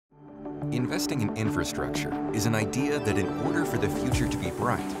Investing in infrastructure is an idea that in order for the future to be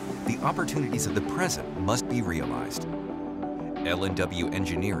bright, the opportunities of the present must be realized. L&W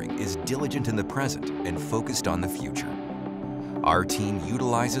Engineering is diligent in the present and focused on the future. Our team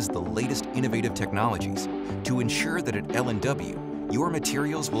utilizes the latest innovative technologies to ensure that at L&W, your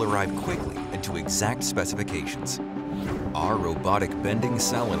materials will arrive quickly and to exact specifications. Our robotic bending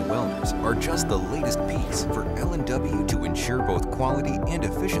cell and welders are just the latest piece for L&W to ensure both quality and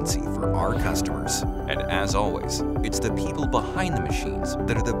efficiency for our customers. And as always, it's the people behind the machines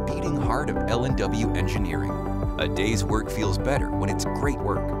that are the beating heart of L&W Engineering. A day's work feels better when it's great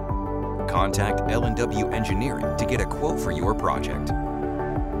work. Contact L&W Engineering to get a quote for your project.